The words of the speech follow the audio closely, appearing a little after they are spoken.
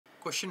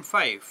Question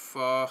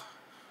 5.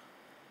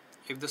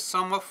 If the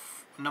sum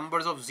of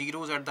numbers of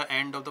zeros at the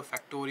end of the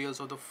factorials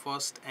of the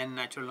first n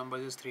natural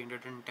numbers is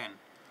 310,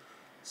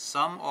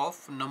 sum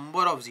of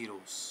number of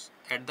zeros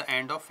at the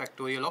end of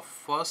factorial of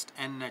first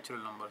n natural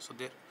numbers. So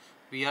there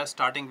we are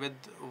starting with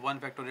 1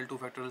 factorial, 2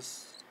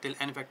 factorials till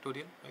n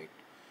factorial, right?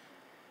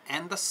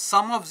 And the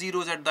sum of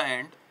zeros at the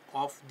end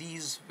of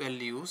these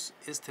values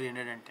is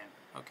 310.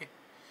 Okay,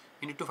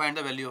 we need to find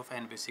the value of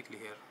n basically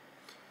here.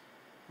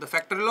 The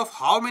factorial of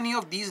how many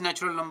of these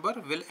natural number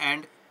will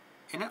end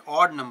in an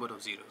odd number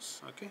of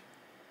zeros. Okay,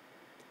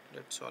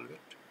 let's solve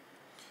it.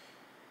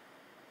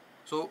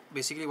 So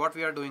basically what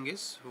we are doing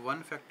is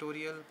 1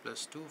 factorial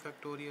plus 2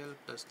 factorial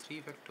plus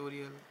 3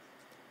 factorial,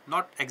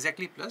 not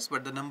exactly plus,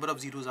 but the number of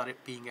zeros are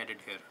being added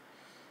here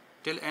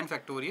till n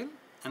factorial,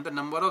 and the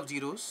number of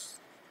zeros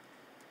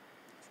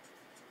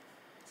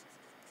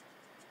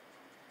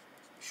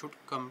should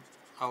come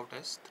out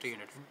as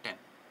 310.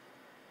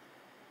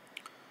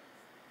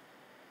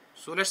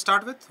 So let's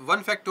start with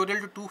 1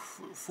 factorial to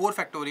 4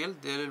 factorial,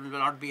 there will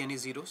not be any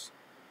zeros.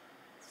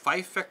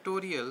 5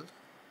 factorial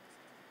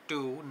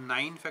to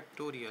 9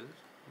 factorial,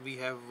 we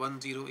have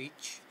 1 zero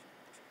each.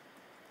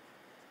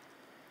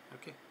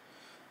 Okay,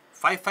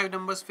 5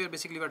 numbers where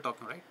basically we are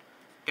talking, right?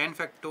 10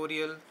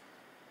 factorial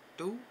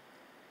to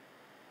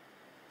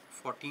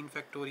 14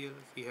 factorial,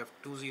 we have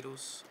 2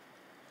 zeros.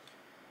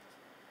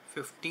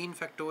 15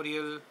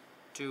 factorial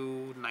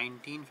to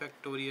 19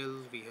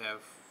 factorial, we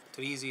have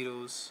 3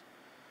 zeros.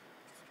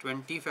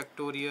 20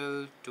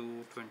 factorial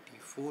to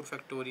 24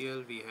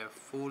 factorial, we have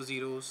 4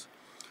 zeros.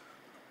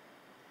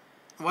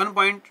 One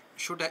point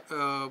should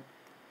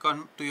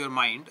come to your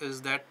mind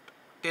is that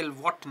till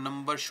what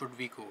number should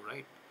we go,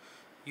 right?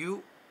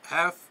 You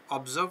have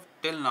observed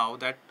till now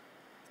that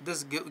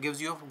this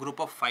gives you a group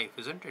of 5,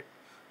 isn't it?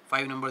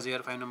 5 numbers here,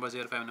 5 numbers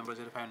here, 5 numbers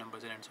here, 5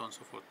 numbers here, and so on and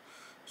so forth.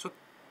 So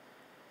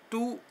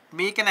to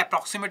make an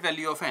approximate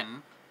value of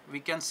n, we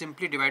can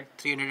simply divide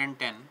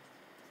 310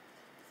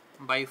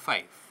 by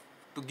 5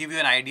 to give you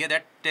an idea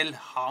that till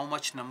how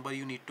much number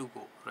you need to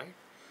go, right?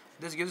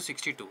 This gives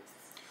 62.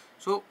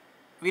 So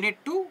we need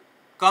to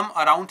come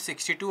around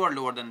 62 or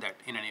lower than that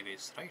in any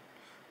ways, right?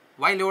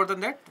 Why lower than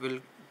that?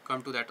 We'll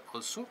come to that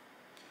also.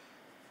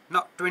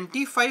 Now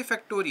 25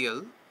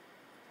 factorial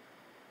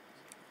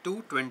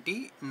to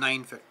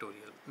 29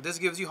 factorial. This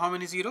gives you how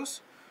many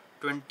zeros?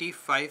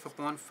 25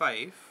 upon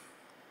 5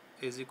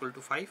 is equal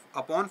to 5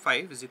 upon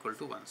 5 is equal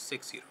to 1,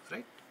 6 zeros,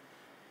 right?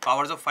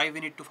 Powers of 5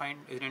 we need to find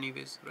in any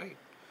ways, right?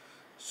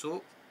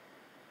 So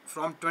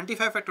from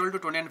 25 factorial to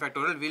 29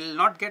 factorial, we will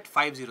not get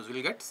 5 zeros, we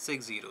will get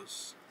 6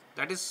 zeros.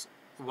 That is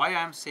why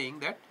I am saying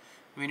that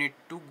we need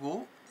to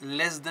go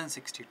less than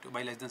 62,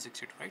 by less than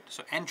 62, right?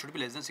 So n should be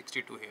less than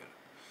 62 here,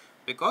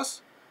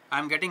 because I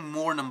am getting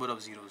more number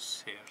of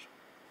zeros here.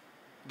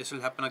 This will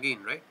happen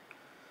again, right?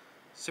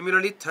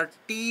 Similarly,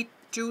 30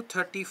 to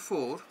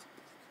 34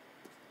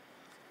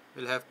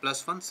 will have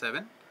plus 1,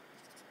 7.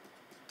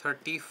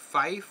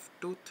 35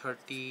 to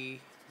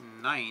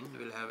 39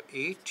 will have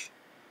 8.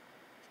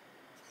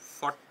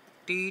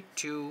 40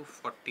 to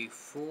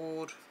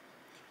 44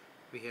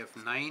 we have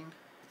 9.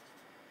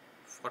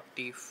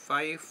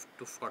 45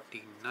 to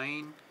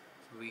 49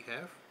 we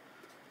have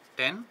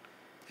 10.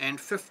 And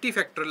 50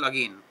 factorial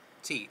again.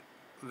 See,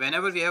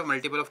 whenever we have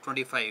multiple of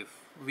 25,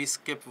 we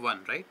skip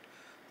 1, right?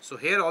 So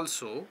here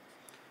also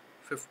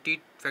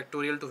 50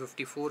 factorial to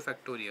 54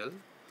 factorial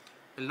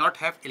will not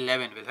have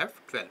 11, will have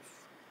 12.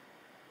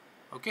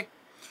 Okay,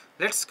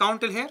 let's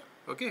count till here,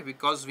 okay,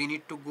 because we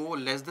need to go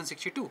less than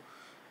 62.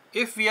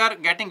 If we are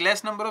getting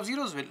less number of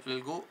zeros, we'll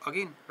go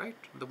again, right?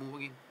 The move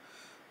again.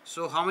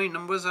 So how many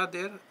numbers are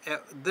there?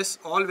 This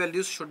all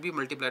values should be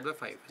multiplied by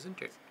 5,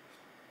 isn't it?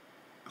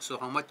 So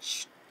how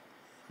much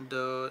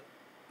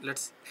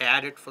let's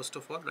add it first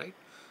of all, right?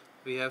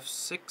 We have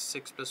 6,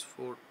 6 plus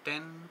 4,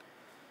 10.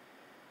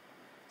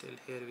 Till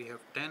here we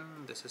have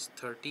 10. This is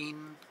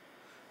 13.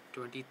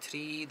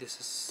 23, this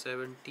is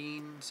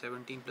 17,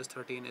 17 plus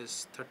 13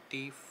 is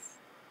 30,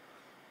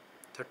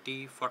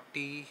 30,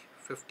 40,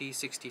 50,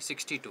 60,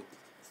 62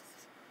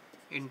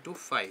 into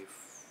 5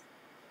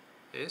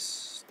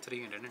 is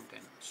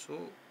 310.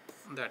 So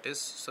that is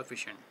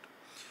sufficient.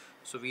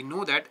 So we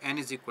know that n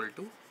is equal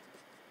to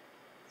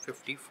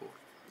 54.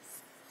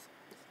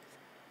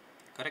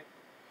 Correct?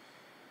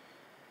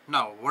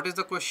 Now what is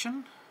the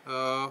question?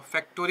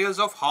 Factorials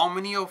of how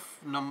many of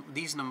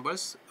these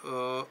numbers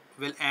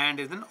will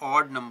end in an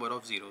odd number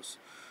of zeros.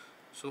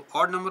 So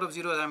odd number of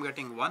zeros I am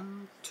getting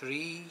 1,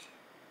 3,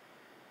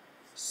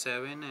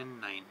 7 and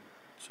 9.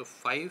 So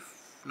 5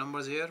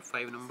 numbers here,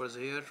 5 numbers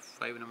here,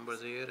 5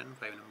 numbers here and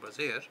 5 numbers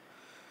here.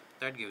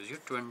 That gives you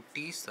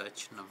 20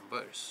 such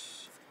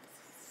numbers.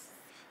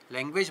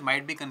 Language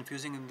might be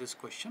confusing in this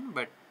question,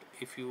 but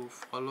if you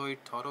follow it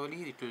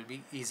thoroughly, it will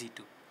be easy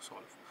to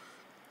solve.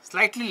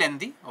 Slightly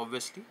lengthy,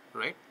 obviously,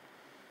 right?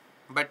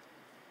 But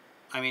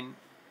I mean,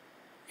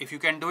 if you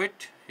can do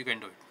it, you can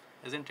do it,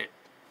 isn't it?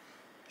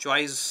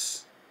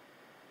 Choice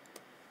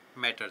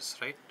matters,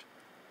 right?